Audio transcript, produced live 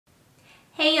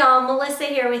Hey y'all, Melissa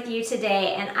here with you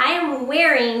today, and I am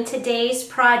wearing today's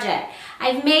project.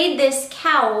 I've made this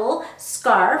cowl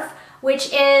scarf, which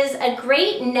is a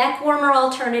great neck warmer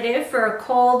alternative for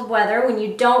cold weather when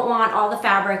you don't want all the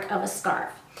fabric of a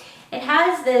scarf. It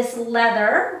has this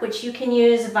leather, which you can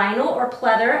use vinyl or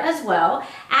pleather as well,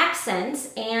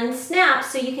 accents and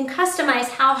snaps so you can customize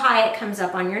how high it comes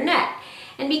up on your neck.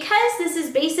 And because this is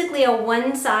basically a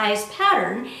one-size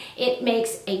pattern, it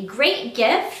makes a great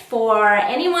gift for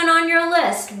anyone on your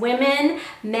list, women,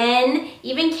 men,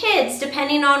 even kids,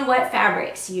 depending on what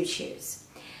fabrics you choose.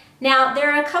 Now,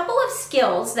 there are a couple of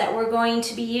skills that we're going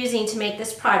to be using to make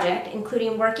this project,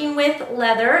 including working with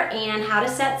leather and how to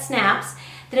set snaps,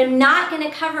 that I'm not going to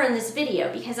cover in this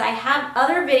video because I have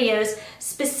other videos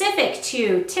specific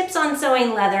to tips on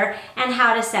sewing leather and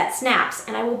how to set snaps,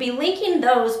 and I will be linking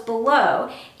those below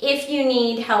if you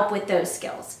need help with those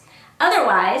skills.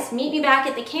 Otherwise, meet me back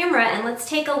at the camera and let's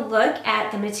take a look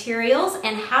at the materials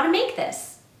and how to make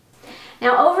this.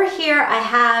 Now over here I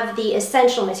have the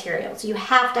essential materials. You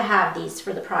have to have these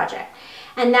for the project,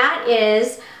 and that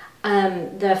is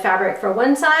the fabric for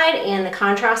one side and the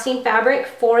contrasting fabric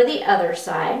for the other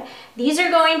side. These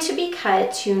are going to be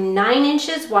cut to 9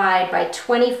 inches wide by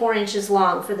 24 inches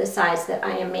long for the size that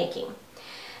I am making.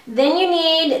 Then you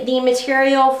need the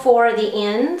material for the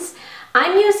ends.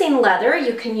 I'm using leather.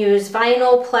 You can use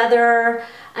vinyl, pleather,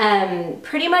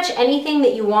 pretty much anything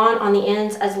that you want on the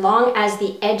ends as long as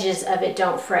the edges of it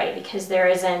don't fray, because there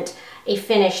isn't a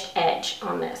finished edge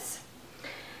on this.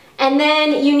 And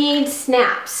then you need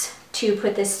snaps to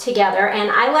put this together,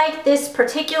 and I like this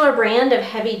particular brand of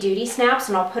heavy duty snaps,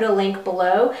 and I'll put a link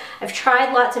below. I've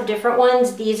tried lots of different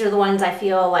ones. These are the ones I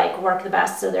feel like work the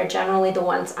best, so they're generally the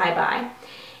ones I buy.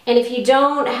 And if you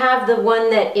don't have the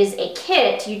one that is a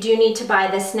kit, you do need to buy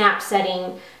the snap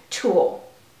setting tool.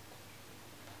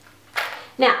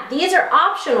 Now, these are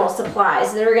optional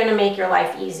supplies that are going to make your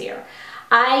life easier.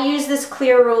 I use this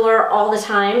clear ruler all the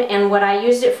time, and what I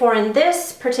used it for in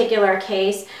this particular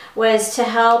case was to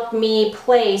help me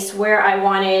place where I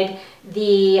wanted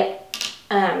the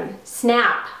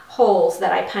snap holes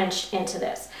that I punched into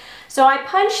this. So I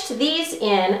punched these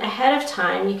in ahead of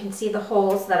time. You can see the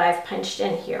holes that I've punched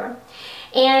in here.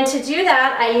 And to do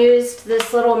that, I used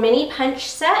this little mini punch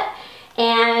set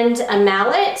and a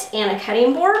mallet and a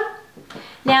cutting board.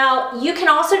 Now, you can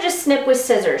also just snip with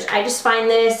scissors. I just find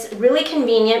this really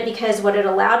convenient because what it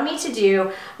allowed me to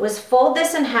do was fold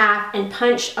this in half and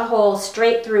punch a hole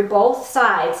straight through both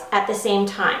sides at the same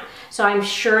time, so I'm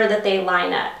sure that they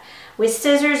line up. With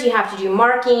scissors, you have to do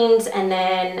markings and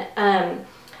then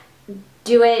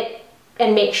do it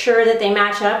and make sure that they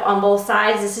match up on both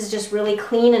sides. This is just really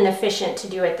clean and efficient to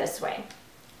do it this way.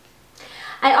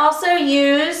 I also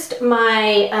used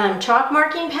my chalk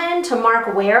marking pen to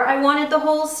mark where I wanted the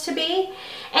holes to be.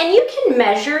 And you can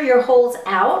measure your holes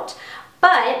out,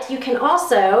 but you can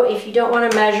also, if you don't want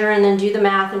to measure and then do the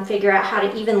math and figure out how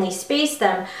to evenly space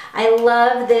them, I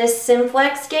love this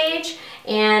Simflex gauge,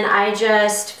 and I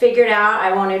just figured out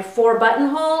I wanted 4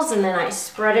 buttonholes, and then I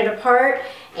spread it apart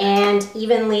and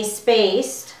evenly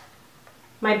spaced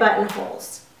my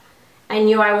buttonholes. I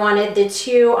knew I wanted the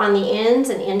 2 on the ends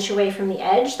an inch away from the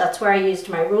edge. That's where I used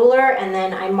my ruler, and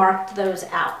then I marked those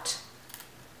out.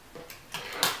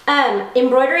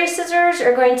 Embroidery scissors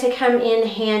are going to come in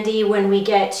handy when we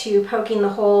get to poking the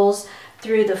holes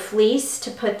through the fleece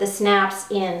to put the snaps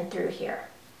in through here.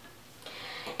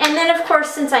 And then of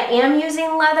course, since I am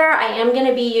using leather, I am going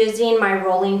to be using my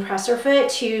rolling presser foot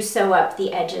to sew up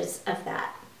the edges of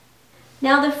that.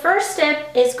 Now the first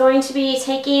step is going to be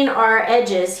taking our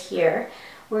edges here.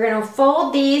 We're going to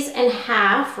fold these in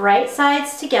half, right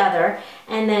sides together,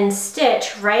 and then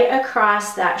stitch right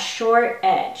across that short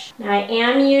edge. Now I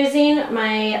am using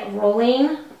my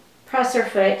rolling presser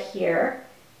foot here,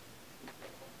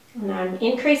 and I'm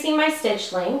increasing my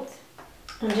stitch length.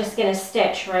 I'm just going to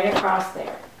stitch right across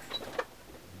there.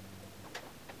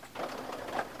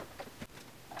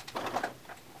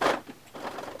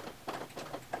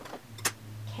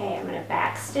 Okay, I'm going to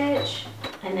back stitch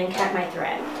and then cut my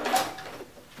thread.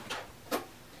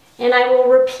 And I will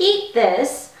repeat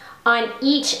this on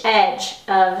each edge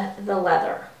of the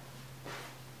leather.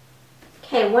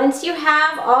 Okay, once you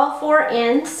have all 4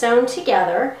 ends sewn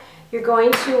together, you're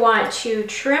going to want to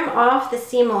trim off the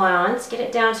seam allowance, get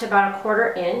it down to about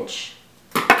 1/4 inch,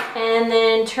 and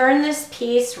then turn this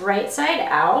piece right side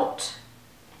out.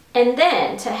 And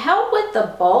then to help with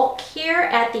the bulk here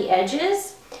at the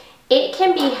edges, it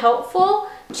can be helpful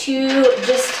to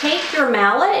just take your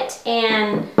mallet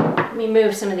and let me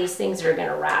move some of these things that are going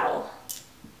to rattle.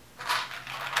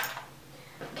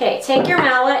 Okay, take your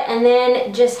mallet and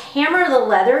then just hammer the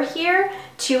leather here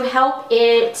to help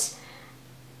it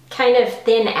kind of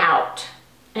thin out,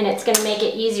 and it's going to make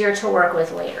it easier to work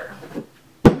with later.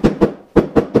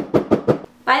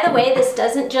 By the way, this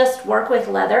doesn't just work with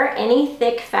leather. Any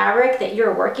thick fabric that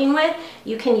you're working with,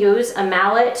 you can use a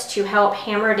mallet to help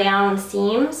hammer down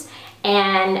seams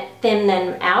and thin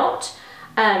them out.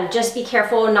 Just be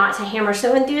careful not to hammer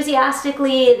so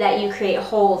enthusiastically that you create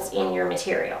holes in your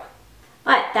material.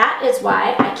 But that is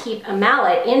why I keep a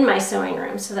mallet in my sewing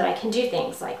room, so that I can do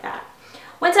things like that.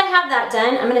 Once I have that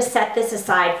done, I'm going to set this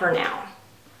aside for now.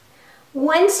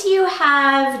 Once you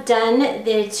have done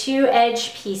the two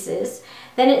edge pieces,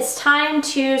 then it's time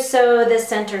to sew the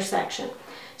center section.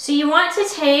 So you want to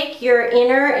take your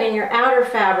inner and your outer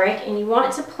fabric and you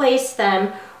want to place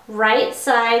them right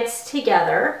sides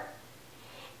together.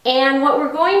 And what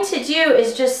we're going to do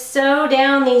is just sew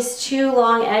down these two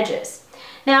long edges.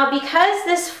 Now, because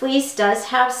this fleece does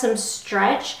have some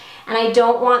stretch and I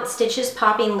don't want stitches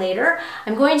popping later,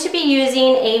 I'm going to be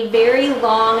using a very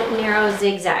long, narrow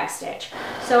zigzag stitch.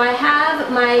 So I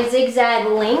have my zigzag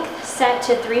length set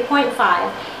to 3.5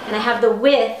 and I have the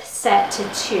width set to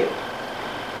 2.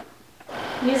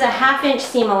 Use a 1/2 inch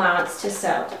seam allowance to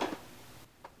sew.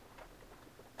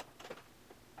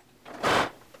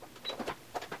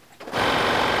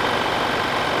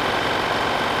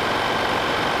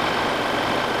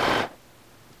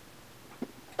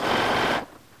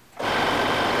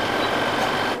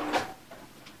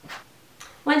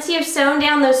 Once you've sewn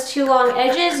down those two long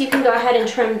edges, you can go ahead and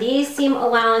trim these seam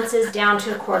allowances down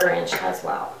to 1/4 inch as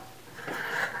well.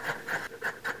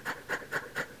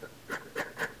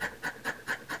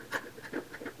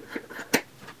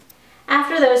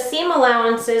 After those seam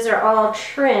allowances are all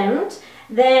trimmed,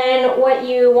 then what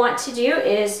you want to do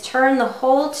is turn the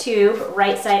whole tube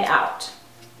right side out.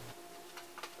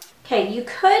 Okay, you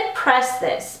could press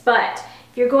this, but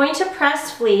if you're going to press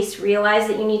fleece, realize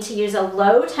that you need to use a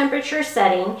low temperature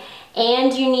setting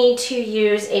and you need to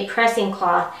use a pressing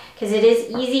cloth because it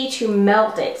is easy to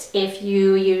melt it if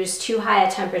you use too high a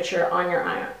temperature on your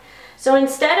iron. So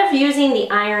instead of using the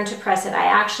iron to press it, I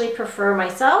actually prefer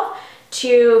myself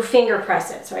to finger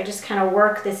press it. So I just kind of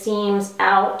work the seams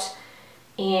out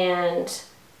and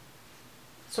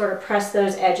sort of press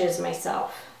those edges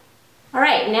myself. All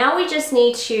right, now we just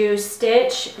need to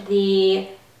stitch the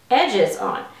edges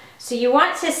on. So you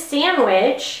want to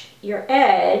sandwich your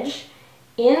edge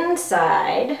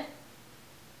inside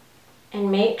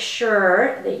and make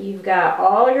sure that you've got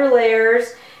all your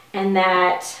layers and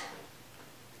that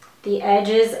the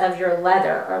edges of your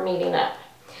leather are meeting up.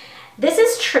 This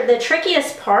is the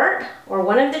trickiest part, or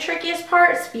one of the trickiest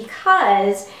parts,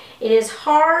 because it is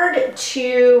hard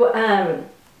to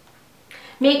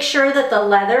make sure that the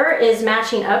leather is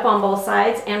matching up on both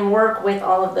sides and work with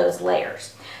all of those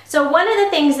layers. So one of the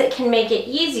things that can make it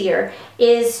easier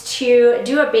is to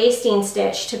do a basting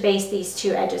stitch to baste these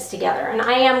two edges together. And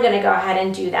I am going to go ahead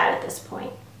and do that at this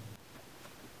point.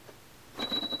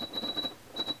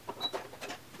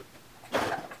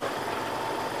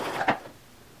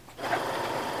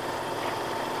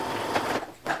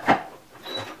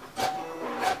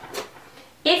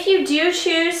 If you do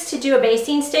choose to do a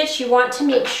basting stitch, you want to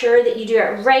make sure that you do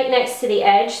it right next to the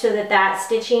edge so that that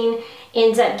stitching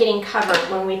ends up getting covered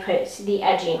when we put the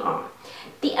edging on.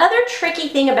 The other tricky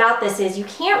thing about this is you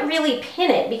can't really pin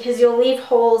it because you'll leave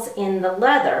holes in the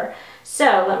leather.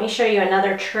 So let me show you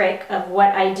another trick of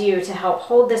what I do to help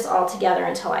hold this all together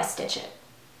until I stitch it.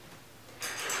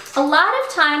 A lot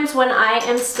of times when I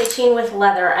am stitching with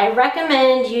leather, I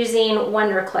recommend using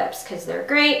Wonder Clips because they're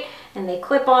great and they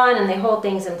clip on and they hold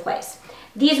things in place.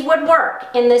 These would work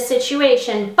in this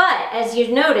situation, but as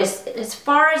you notice, as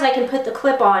far as I can put the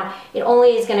clip on, it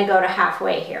only is going to go to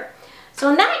halfway here. So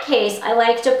in that case, I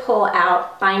like to pull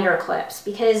out binder clips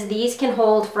because these can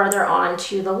hold further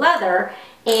onto the leather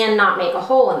and not make a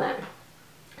hole in them.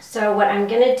 So what I'm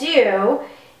going to do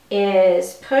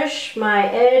is push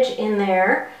my edge in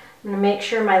there. I'm going to make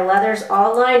sure my leather's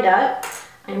all lined up.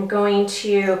 I'm going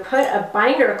to put a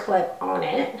binder clip on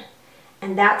it.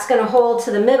 And that's going to hold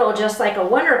to the middle just like a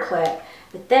Wonder Clip.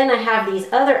 But then I have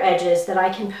these other edges that I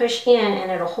can push in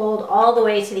and it'll hold all the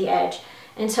way to the edge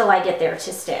until I get there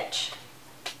to stitch.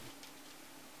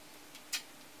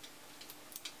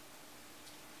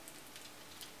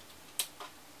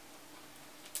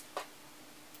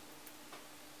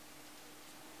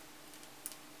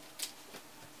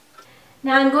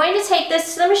 Now I'm going to take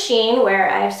this to the machine where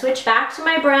I've switched back to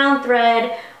my brown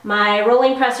thread, my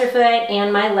rolling presser foot,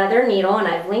 and my leather needle, and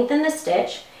I've lengthened the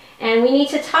stitch. And we need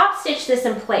to top stitch this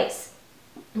in place.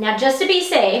 Now just to be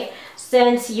safe,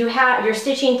 since you're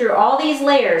stitching through all these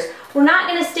layers, we're not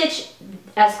going to stitch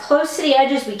as close to the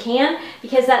edge as we can,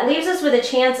 because that leaves us with a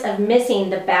chance of missing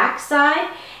the back side,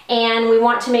 and we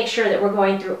want to make sure that we're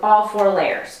going through all 4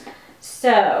 layers.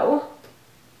 So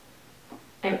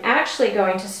I'm actually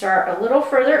going to start a little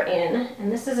further in,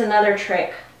 and this is another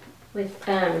trick with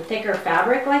thicker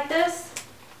fabric like this,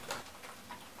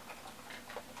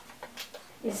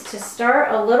 is to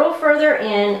start a little further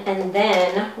in, and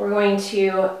then we're going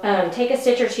to take a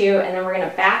stitch or 2, and then we're going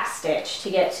to back stitch to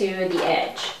get to the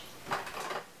edge.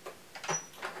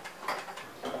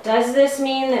 Does this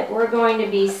mean that we're going to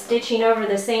be stitching over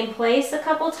the same place a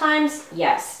couple times?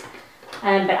 Yes,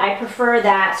 but I prefer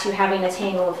that to having a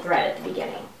tangle of thread at the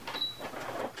beginning.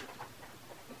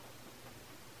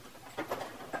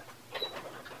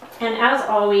 And as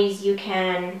always, you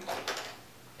can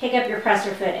pick up your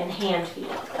presser foot and hand feed.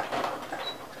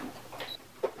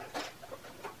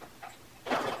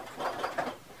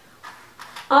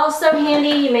 Also handy,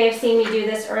 you may have seen me do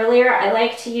this earlier, I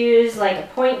like to use like a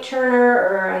point turner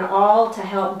or an awl to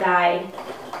help guide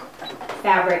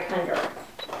fabric under.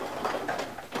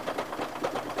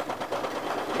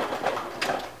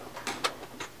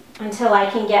 Until I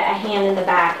can get a hand in the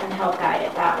back and help guide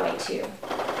it that way too.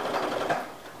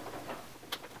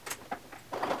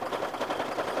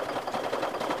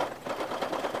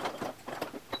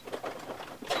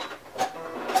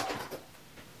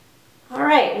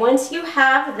 Once you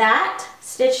have that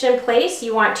stitched in place,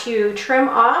 you want to trim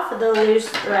off the loose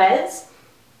threads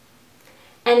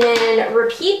and then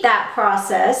repeat that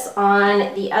process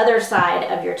on the other side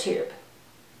of your tube.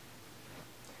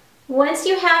 Once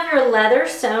you have your leather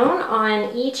sewn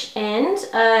on each end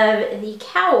of the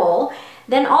cowl,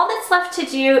 then all that's left to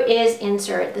do is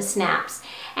insert the snaps.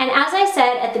 And as I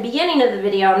said at the beginning of the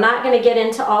video, I'm not going to get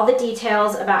into all the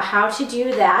details about how to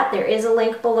do that. There is a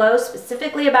link below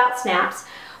specifically about snaps.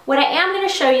 What I am going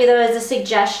to show you though is a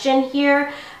suggestion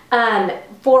here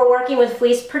for working with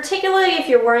fleece, particularly if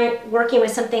you're working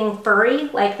with something furry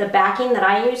like the backing that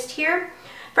I used here.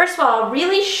 First of all, a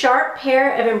really sharp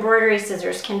pair of embroidery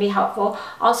scissors can be helpful.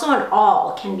 Also an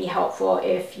awl can be helpful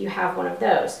if you have one of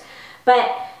those.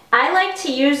 But I like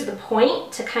to use the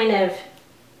point to kind of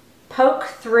poke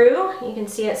through. You can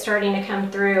see it starting to come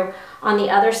through on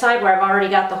the other side where I've already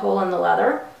got the hole in the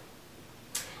leather.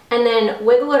 And then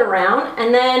wiggle it around.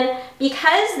 And then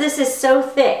because this is so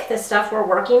thick, the stuff we're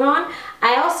working on,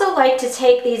 I also like to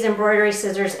take these embroidery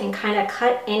scissors and kind of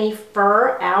cut any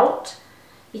fur out.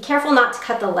 Be careful not to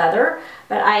cut the leather,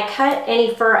 but I cut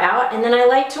any fur out, and then I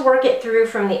like to work it through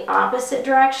from the opposite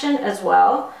direction as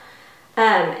well.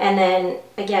 And then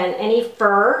again, any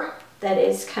fur that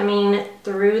is coming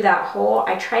through that hole,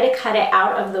 I try to cut it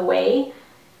out of the way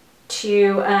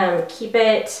to keep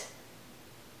it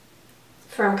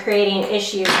from creating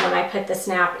issues when I put the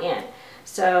snap in.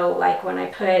 So like when I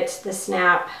put the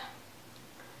snap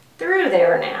through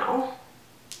there now,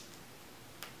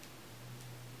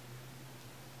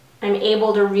 I'm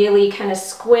able to really kind of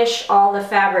squish all the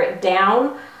fabric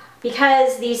down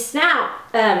because these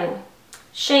snap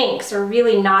shanks are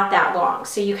really not that long.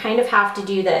 So you kind of have to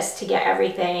do this to get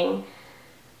everything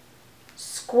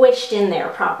squished in there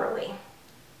properly.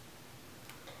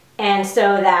 And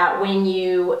so that when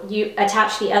you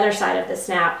attach the other side of the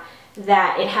snap,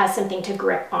 that it has something to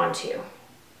grip onto.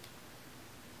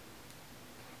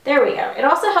 There we go. It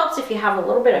also helps if you have a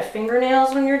little bit of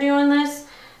fingernails when you're doing this,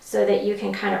 so that you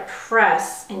can kind of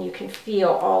press and you can feel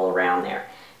all around there.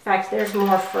 In fact, there's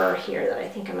more fur here that I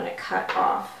think I'm going to cut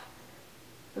off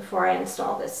before I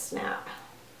install this snap.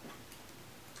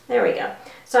 There we go.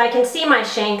 So I can see my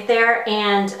shank there,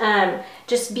 and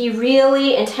just be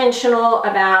really intentional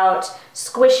about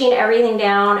squishing everything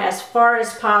down as far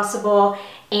as possible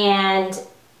and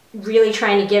really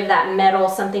trying to give that metal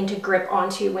something to grip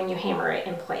onto when you hammer it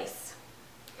in place.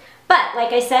 But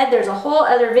like I said, there's a whole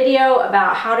other video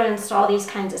about how to install these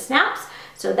kinds of snaps,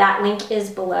 so that link is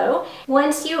below.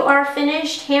 Once you are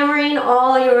finished hammering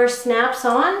all your snaps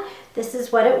on, this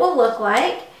is what it will look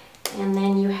like. And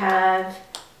then you have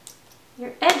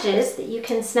your edges that you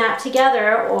can snap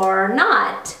together or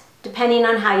not, depending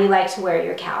on how you like to wear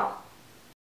your cowl.